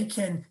they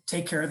can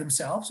take care of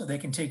themselves, or they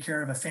can take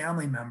care of a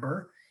family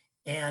member,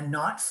 and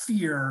not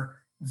fear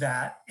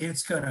that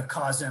it's going to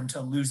cause them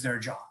to lose their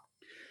job.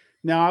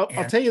 Now,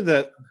 I'll tell you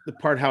the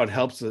part how it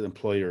helps the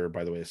employer.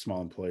 By the way, a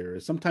small employer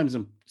is sometimes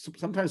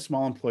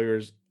small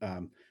employers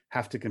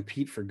have to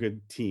compete for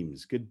good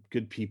teams,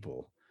 good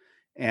people.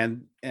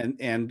 And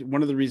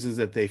one of the reasons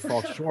that they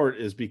fall short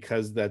is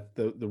because that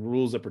the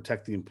rules that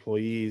protect the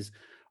employees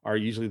are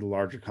usually the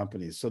larger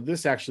companies. So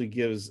this actually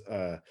gives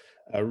a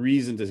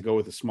reason to go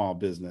with a small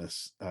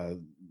business.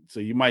 So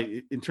you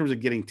might, in terms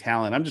of getting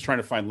talent, I'm just trying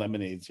to find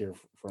lemonades here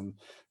from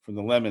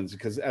the lemons,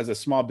 because as a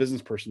small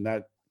business person,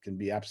 that can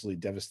be absolutely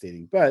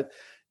devastating. But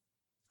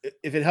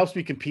if it helps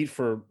me compete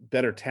for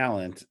better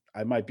talent,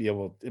 it might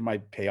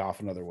pay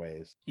off in other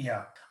ways.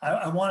 Yeah.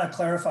 I want to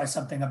clarify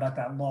something about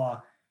that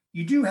law.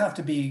 You do have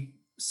to be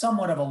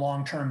somewhat of a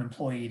long-term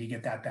employee to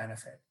get that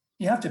benefit.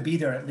 You have to be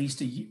there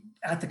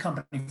at the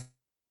company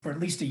for at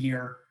least a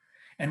year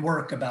and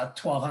work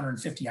about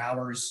 1,250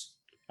 hours.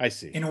 I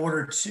see. In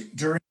order to,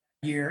 during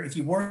the year, if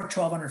you work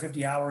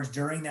 1,250 hours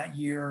during that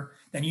year,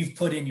 then you've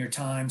put in your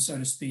time, so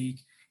to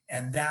speak,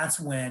 and that's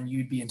when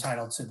you'd be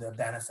entitled to the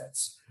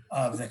benefits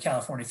of the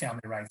California Family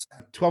Rights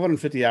Act.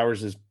 1,250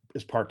 hours is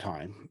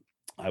part-time,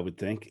 I would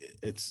think.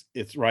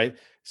 It's right.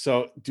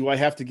 So do I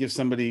have to give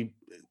somebody,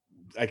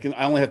 I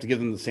only have to give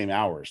them the same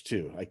hours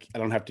too. I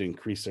don't have to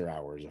increase their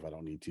hours if I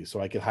don't need to. So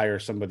I could hire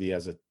somebody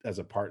as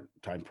a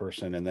part-time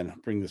person and then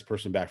bring this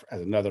person back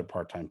as another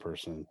part-time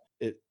person.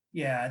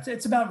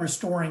 It's about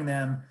restoring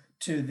them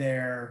to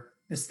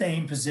the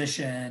same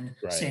position,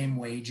 right, same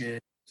wages,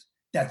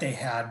 that they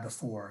had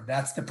before.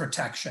 That's the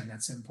protection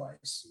that's in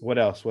place. What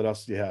else? What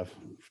else do you have for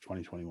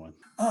 2021?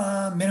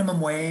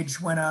 Minimum wage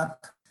went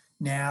up.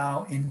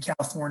 Now in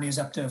California is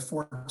up to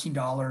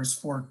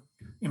 $14 for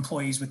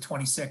employees with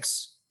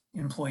 26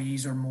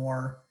 employees or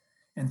more,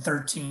 and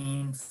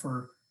 13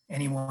 for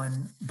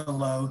anyone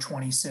below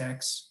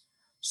 26.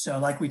 So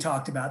like we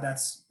talked about,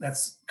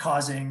 that's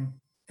causing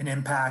an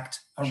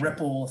impact, a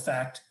ripple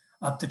effect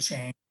up the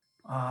chain.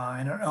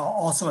 And it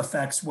also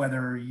affects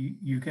whether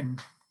you can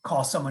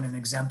call someone an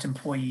exempt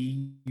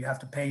employee. You have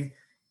to pay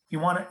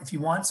if you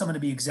want someone to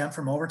be exempt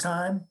from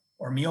overtime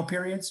or meal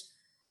periods,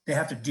 they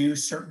have to do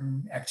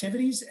certain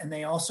activities, and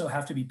they also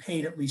have to be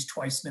paid at least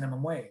twice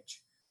minimum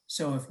wage.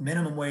 So if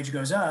minimum wage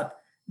goes up,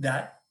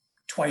 that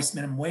twice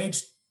minimum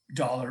wage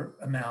dollar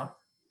amount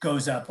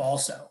goes up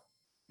also.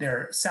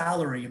 Their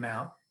salary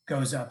amount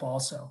goes up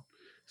also.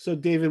 So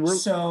David,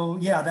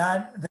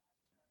 that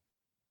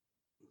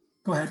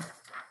go ahead.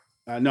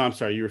 No, I'm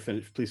sorry. You were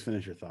finished. Please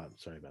finish your thought.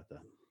 Sorry about that.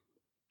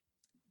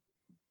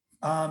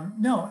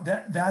 No,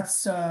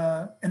 that's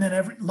and then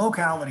every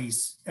locality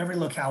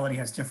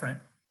has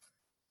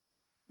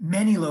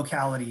many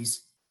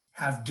localities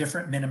have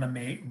different minimum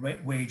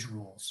wage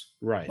rules.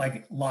 Right.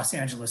 Like Los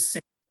Angeles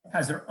City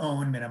has their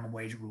own minimum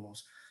wage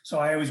rules. So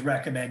I always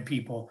recommend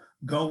people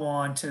go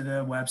on to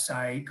the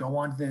website, go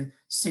on to the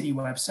city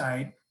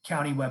website,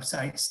 county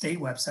website, state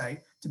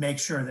website to make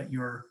sure that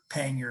you're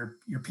paying your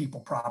people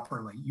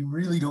properly. You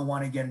really don't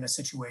want to get in a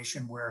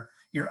situation where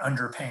you're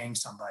underpaying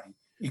somebody.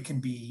 It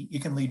can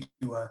lead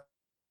to a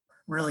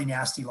really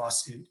nasty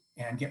lawsuit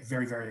and get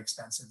very, very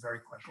expensive very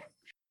quickly.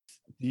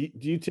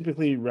 Do you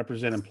typically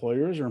represent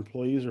employers or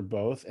employees or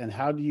both? And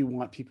how do you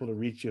want people to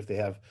reach you if they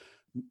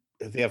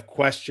have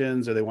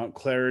questions or they want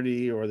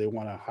clarity or they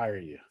want to hire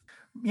you?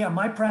 Yeah,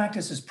 my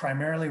practice is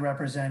primarily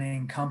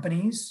representing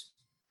companies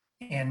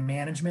and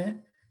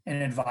management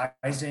and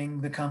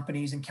advising the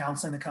companies and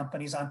counseling the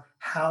companies on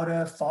how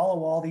to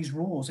follow all these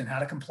rules and how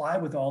to comply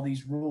with all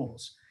these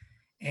rules.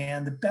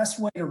 And the best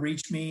way to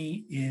reach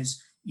me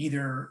is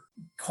either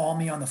call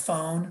me on the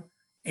phone,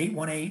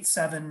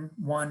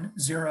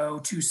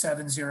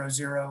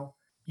 818-710-2700.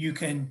 You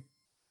can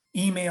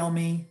email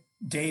me,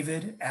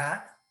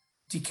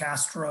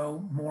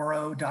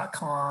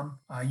 david@dicastromoro.com.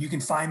 You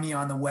can find me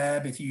on the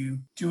web if you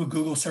do a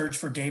Google search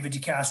for David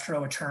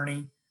DeCastro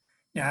attorney.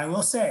 Now, I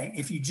will say,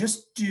 if you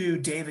just do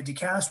David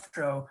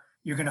DeCastro,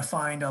 you're going to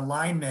find a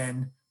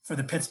lineman for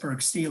the Pittsburgh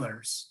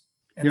Steelers.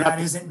 And that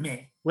isn't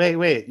me.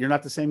 Wait, you're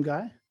not the same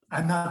guy?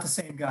 I'm not the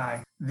same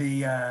guy.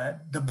 The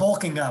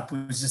bulking up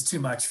was just too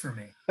much for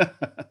me.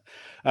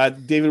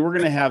 David, we're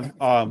going to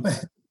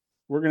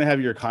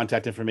have your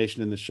contact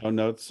information in the show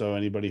notes. So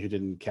anybody who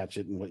didn't catch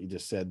it and what you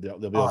just said, they'll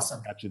be able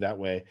to catch you that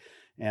way.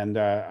 And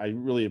I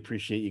really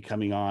appreciate you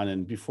coming on.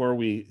 And before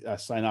we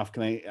sign off,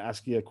 can I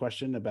ask you a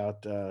question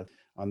about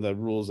on the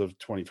rules of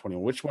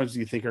 2021? Which ones do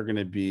you think are going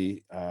to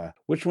be,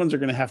 which ones are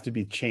going to have to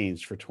be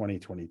changed for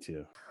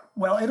 2022?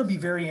 Well, it'll be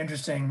very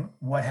interesting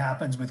what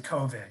happens with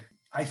COVID.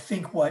 I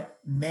think what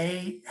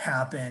may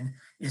happen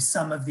is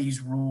some of these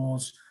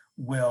rules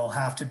will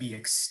have to be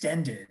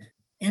extended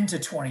into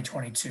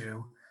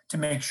 2022 to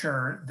make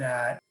sure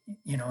that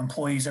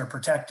employees are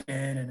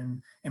protected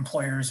and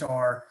employers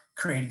are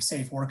creating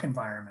safe work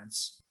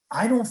environments.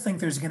 I don't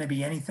think there's going to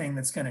be anything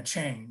that's going to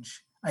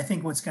change. I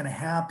think what's going to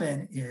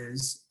happen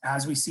is,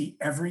 as we see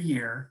every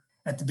year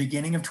at the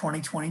beginning of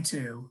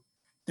 2022,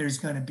 there's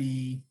going to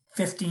be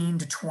 15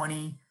 to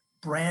 20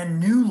 brand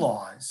new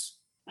laws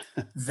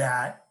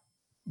that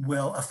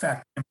will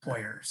affect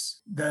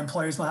employers. The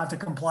employers will have to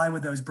comply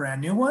with those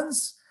brand new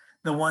ones,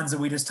 the ones that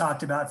we just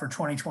talked about for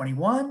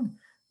 2021,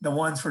 the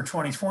ones for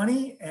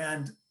 2020,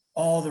 and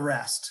all the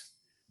rest.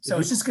 So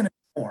it's just going to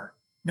be more.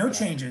 No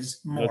changes,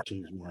 more. No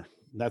changes, more.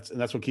 That's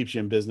what keeps you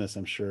in business,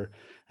 I'm sure.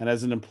 And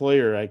as an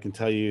employer, I can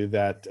tell you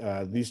that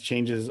these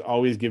changes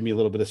always give me a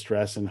little bit of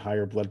stress and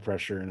higher blood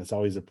pressure. And it's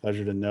always a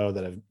pleasure to know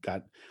that I've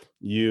got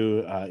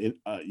you,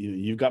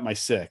 you've got my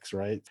six,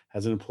 right?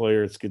 As an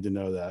employer, it's good to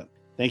know that.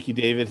 Thank you,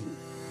 David.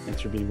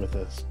 Thanks for being with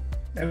us.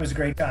 It was a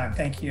great time.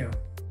 Thank you.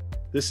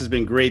 This has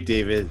been great,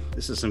 David.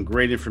 This is some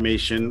great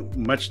information,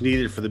 much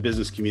needed for the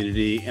business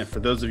community. And for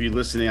those of you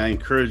listening, I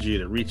encourage you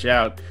to reach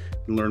out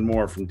and learn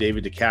more from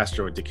David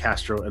DeCastro at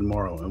DeCastro and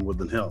Morrow in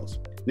Woodland Hills.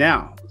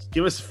 Now,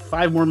 give us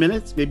 5 more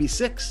minutes, maybe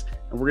 6,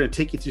 and we're going to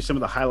take you through some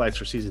of the highlights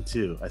for season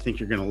 2. I think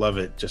you're going to love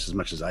it just as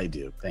much as I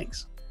do.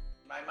 Thanks.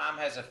 My mom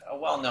has a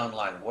well-known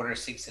line, water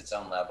seeks its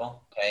own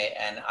level, okay?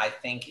 And I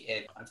think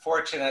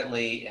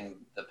unfortunately, in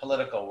the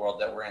political world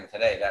that we're in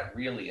today, that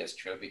really is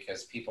true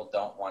because people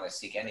don't want to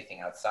seek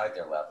anything outside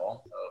their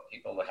level. So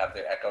people have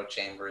their echo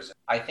chambers.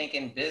 I think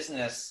in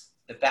business,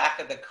 the back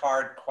of the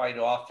card quite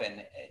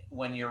often,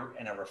 when you're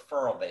in a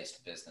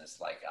referral-based business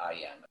like I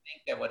am, I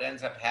think that what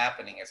ends up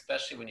happening,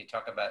 especially when you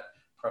talk about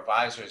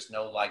provisors,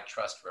 know, like,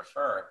 trust,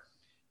 refer,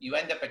 you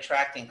end up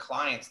attracting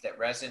clients that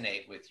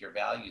resonate with your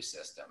value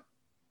system.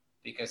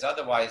 Because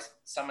otherwise,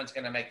 someone's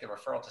going to make the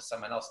referral to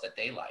someone else that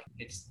they like.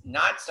 It's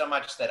not so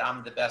much that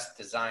I'm the best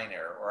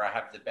designer or I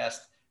have the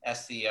best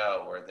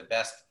SEO or the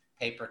best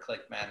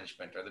pay-per-click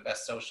management or the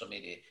best social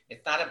media.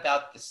 It's not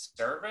about the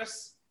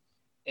service.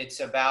 It's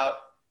about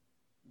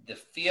the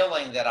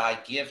feeling that I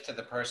give to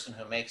the person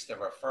who makes the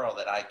referral,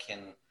 that I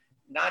can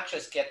not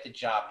just get the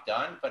job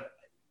done, but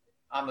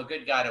I'm a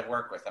good guy to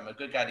work with. I'm a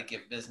good guy to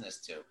give business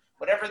to.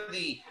 Whatever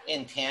the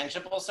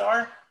intangibles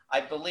are, I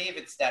believe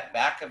it's that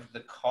back of the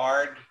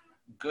card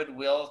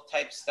goodwill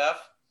type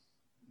stuff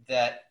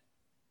that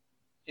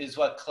is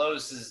what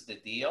closes the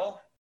deal.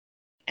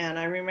 And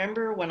I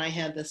remember when I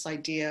had this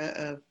idea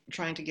of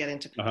trying to get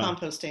into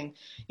composting,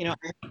 I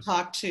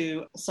talked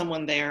to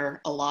someone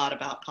there a lot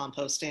about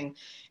composting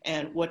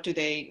and what do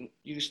they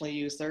usually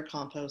use their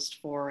compost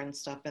for and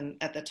stuff. And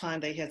at the time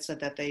they had said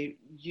that they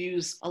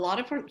use a lot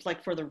of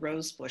for the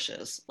rose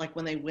bushes, like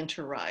when they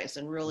winterize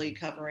and really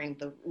covering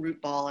the root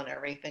ball and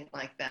everything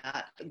like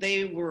that.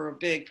 They were a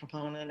big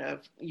proponent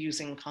of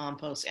using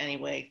compost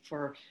anyway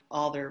for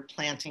all their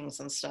plantings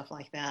and stuff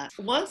like that.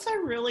 Once I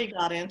really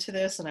got into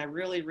this and I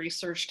really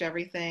researched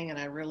everything and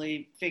I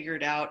really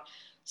figured out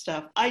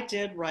stuff, I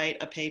did write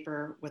a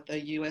paper with the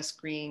U.S.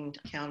 Green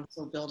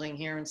Council building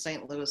here in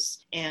St.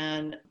 Louis,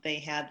 and they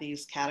had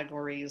these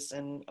categories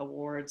and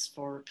awards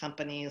for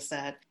companies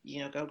that,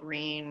 go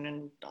green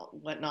and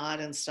whatnot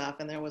and stuff.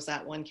 And there was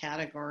that one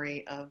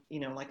category of,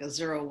 like a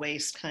zero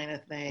waste kind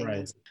of thing.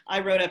 Right. I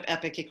wrote up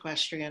Epic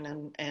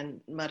Equestrian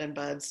and Mud and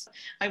Buds.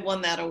 I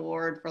won that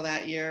award for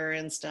that year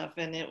and stuff.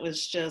 And it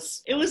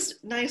was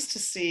nice to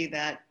see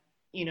that,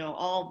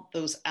 all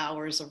those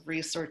hours of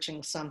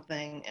researching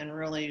something and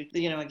really,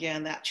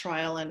 again, that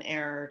trial and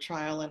error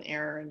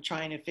and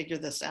trying to figure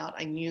this out.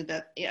 I knew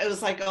that it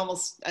was like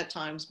almost at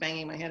times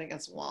banging my head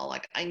against the wall.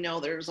 Like, I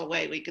know there's a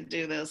way we could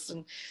do this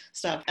and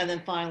stuff. And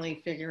then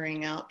finally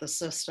figuring out the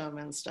system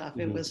and stuff.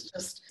 Mm-hmm. It was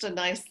just a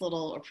nice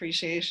little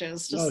appreciation.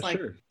 It's just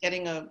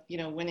getting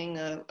winning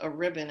a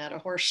ribbon at a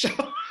horse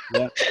show.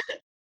 Yeah.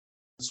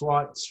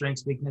 SWOT,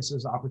 strengths,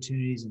 weaknesses,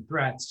 opportunities, and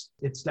threats.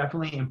 It's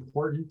definitely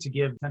important to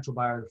give potential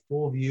buyers a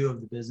full view of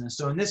the business.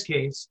 So in this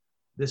case,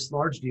 this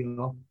large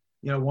deal,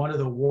 one of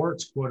the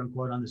warts, quote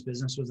unquote, on this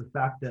business was the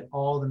fact that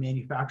all the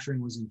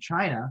manufacturing was in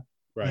China,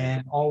 right,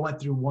 and all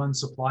went through one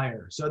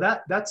supplier. So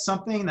that's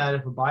something that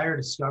if a buyer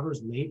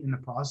discovers late in the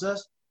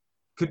process,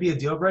 could be a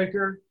deal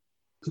breaker,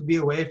 could be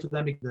a way for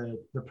them to get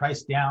the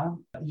price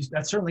down.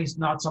 That's certainly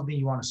not something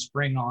you want to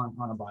spring on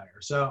a buyer.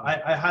 So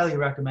I highly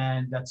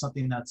recommend that's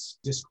something that's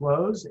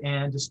disclosed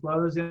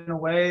in a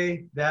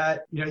way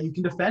that, you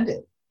can defend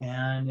it.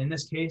 And in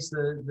this case,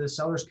 the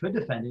sellers could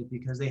defend it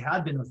because they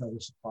had been with other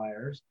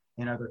suppliers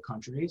in other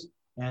countries.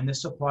 And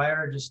this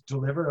supplier just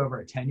delivered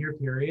over a 10-year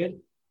period.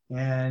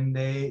 And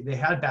they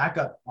had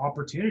backup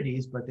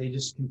opportunities, but they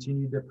just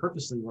continued to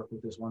purposely work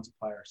with this one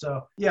supplier.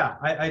 So yeah,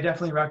 I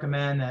definitely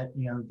recommend that,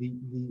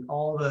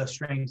 all the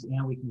strengths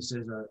and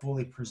weaknesses are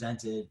fully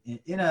presented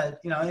in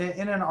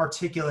an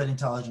articulate,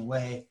 intelligent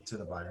way to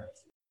the buyer.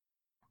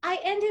 I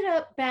ended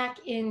up back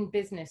in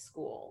business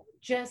school,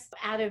 just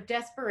out of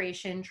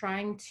desperation,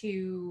 trying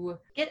to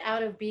get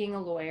out of being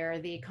a lawyer.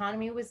 The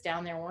economy was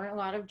down, there weren't a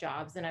lot of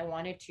jobs, and I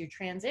wanted to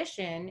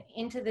transition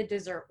into the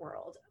dessert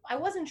world. I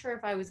wasn't sure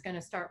if I was going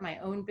to start my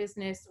own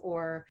business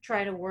or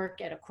try to work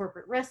at a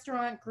corporate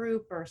restaurant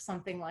group or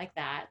something like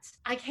that.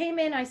 I came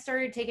in, I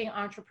started taking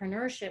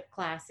entrepreneurship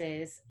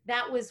classes.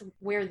 That was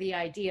where the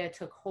idea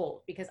took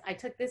hold, because I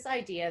took this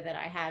idea that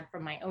I had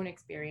from my own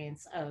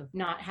experience of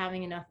not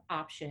having enough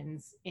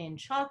options in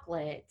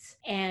chocolate,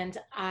 and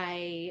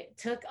I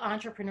took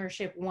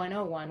Entrepreneurship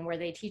 101, where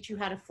they teach you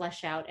how to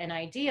flesh out an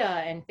idea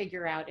and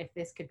figure out if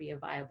this could be a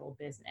viable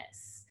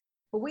business.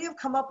 But we have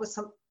come up with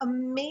some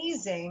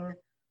amazing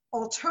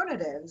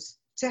alternatives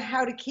to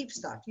how to keep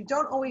stuff. You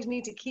don't always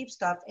need to keep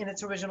stuff in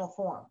its original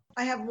form.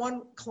 I have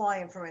one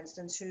client, for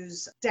instance,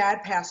 whose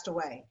dad passed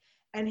away,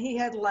 and he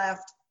had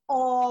left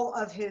all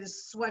of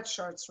his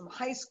sweatshirts from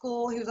high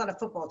school. He was on a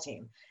football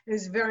team. He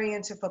was very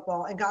into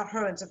football and got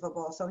her into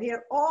football. So he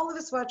had all of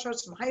his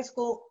sweatshirts from high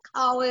school,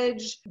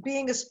 college,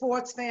 being a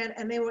sports fan,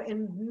 and they were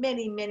in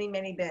many, many,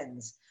 many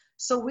bins.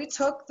 So we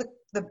took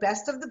the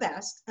best of the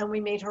best and we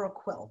made her a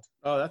quilt.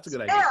 Oh, that's a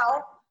good idea.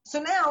 So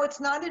now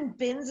it's not in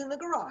bins in the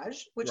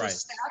garage, which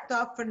is stacked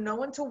up for no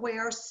one to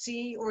wear,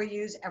 see, or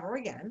use ever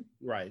again.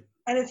 Right.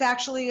 And it's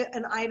actually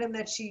an item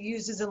that she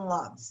uses and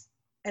loves.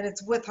 And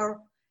it's with her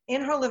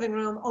in her living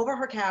room, over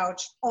her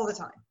couch, all the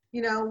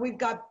time. We've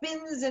got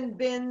bins and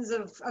bins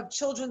of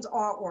children's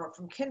artwork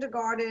from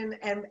kindergarten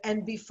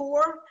and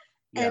before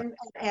and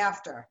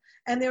after.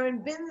 And they're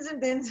in bins and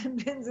bins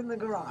and bins in the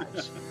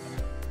garage.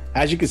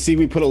 As you can see,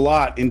 we put a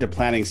lot into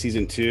planning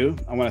season 2.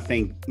 I want to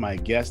thank my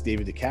guest,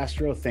 David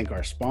DeCastro, thank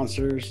our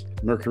sponsors,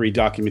 Mercury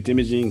Document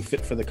Imaging,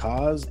 Fit for the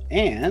Cause,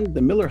 and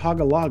the Miller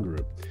Haga Law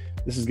Group.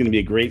 This is going to be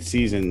a great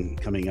season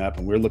coming up,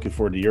 and we're looking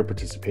forward to your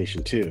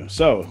participation too.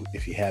 So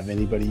if you have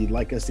anybody you'd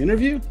like us to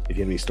interview, if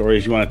you have any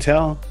stories you want to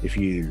tell, if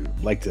you'd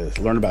like to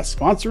learn about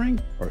sponsoring,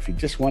 or if you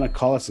just want to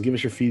call us and give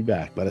us your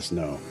feedback, let us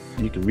know.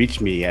 You can reach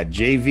me at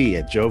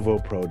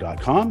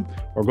jv@jovopro.com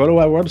or go to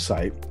our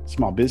website,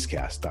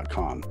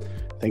 smallbizcast.com.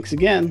 Thanks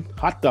again.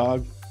 Hot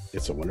dog.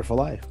 It's a wonderful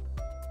life.